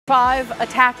5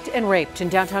 attacked and raped in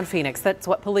downtown Phoenix. That's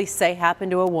what police say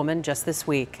happened to a woman just this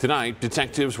week. Tonight,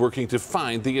 detectives working to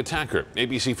find the attacker.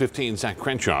 ABC 15's Zach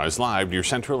Crenshaw is live near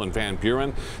Central and Van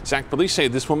Buren. Zach, police say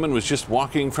this woman was just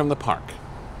walking from the park.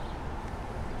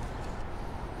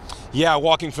 Yeah,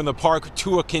 walking from the park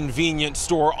to a convenience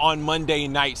store on Monday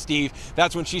night, Steve.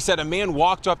 That's when she said a man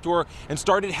walked up to her and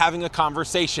started having a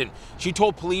conversation. She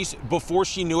told police before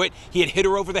she knew it, he had hit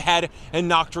her over the head and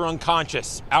knocked her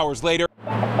unconscious. Hours later,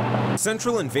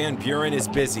 Central and Van Buren is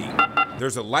busy.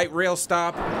 There's a light rail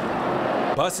stop,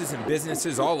 buses and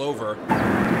businesses all over,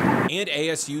 and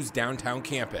ASU's downtown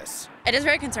campus. It is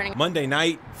very concerning. Monday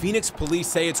night, Phoenix police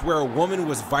say it's where a woman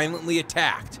was violently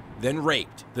attacked, then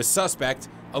raped. The suspect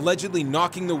allegedly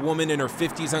knocking the woman in her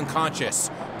 50s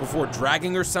unconscious before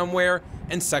dragging her somewhere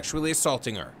and sexually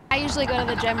assaulting her. I usually go to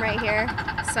the gym right here,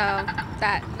 so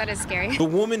that is scary. The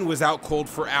woman was out cold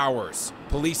for hours.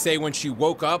 Police say when she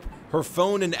woke up, her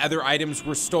phone and other items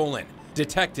were stolen.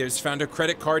 Detectives found a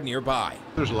credit card nearby.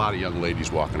 There's a lot of young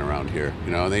ladies walking around here,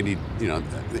 and they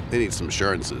need some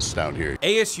assurances down here.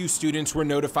 ASU students were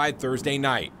notified Thursday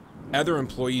night. Other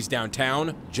employees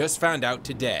downtown just found out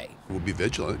today. We'll be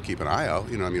vigilant, keep an eye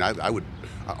out. I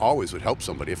always would help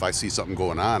somebody. If I see something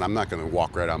going on, I'm not going to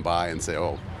walk right on by and say,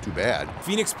 oh, too bad.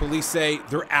 Phoenix police say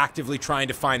they're actively trying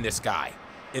to find this guy.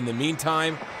 In the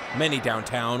meantime, many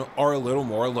downtown are a little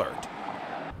more alert.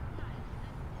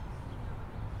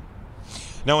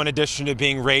 Now, in addition to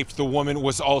being raped, the woman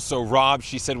was also robbed.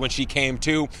 She said when she came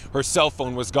to, her cell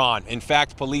phone was gone. In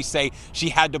fact, police say she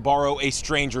had to borrow a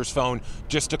stranger's phone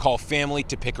just to call family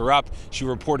to pick her up. She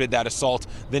reported that assault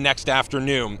the next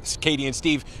afternoon. Katie and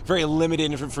Steve, very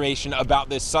limited information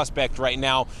about this suspect right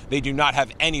now. They do not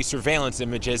have any surveillance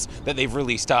images that they've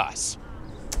released to us.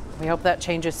 We hope that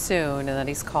changes soon and that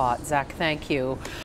he's caught. Zach, thank you.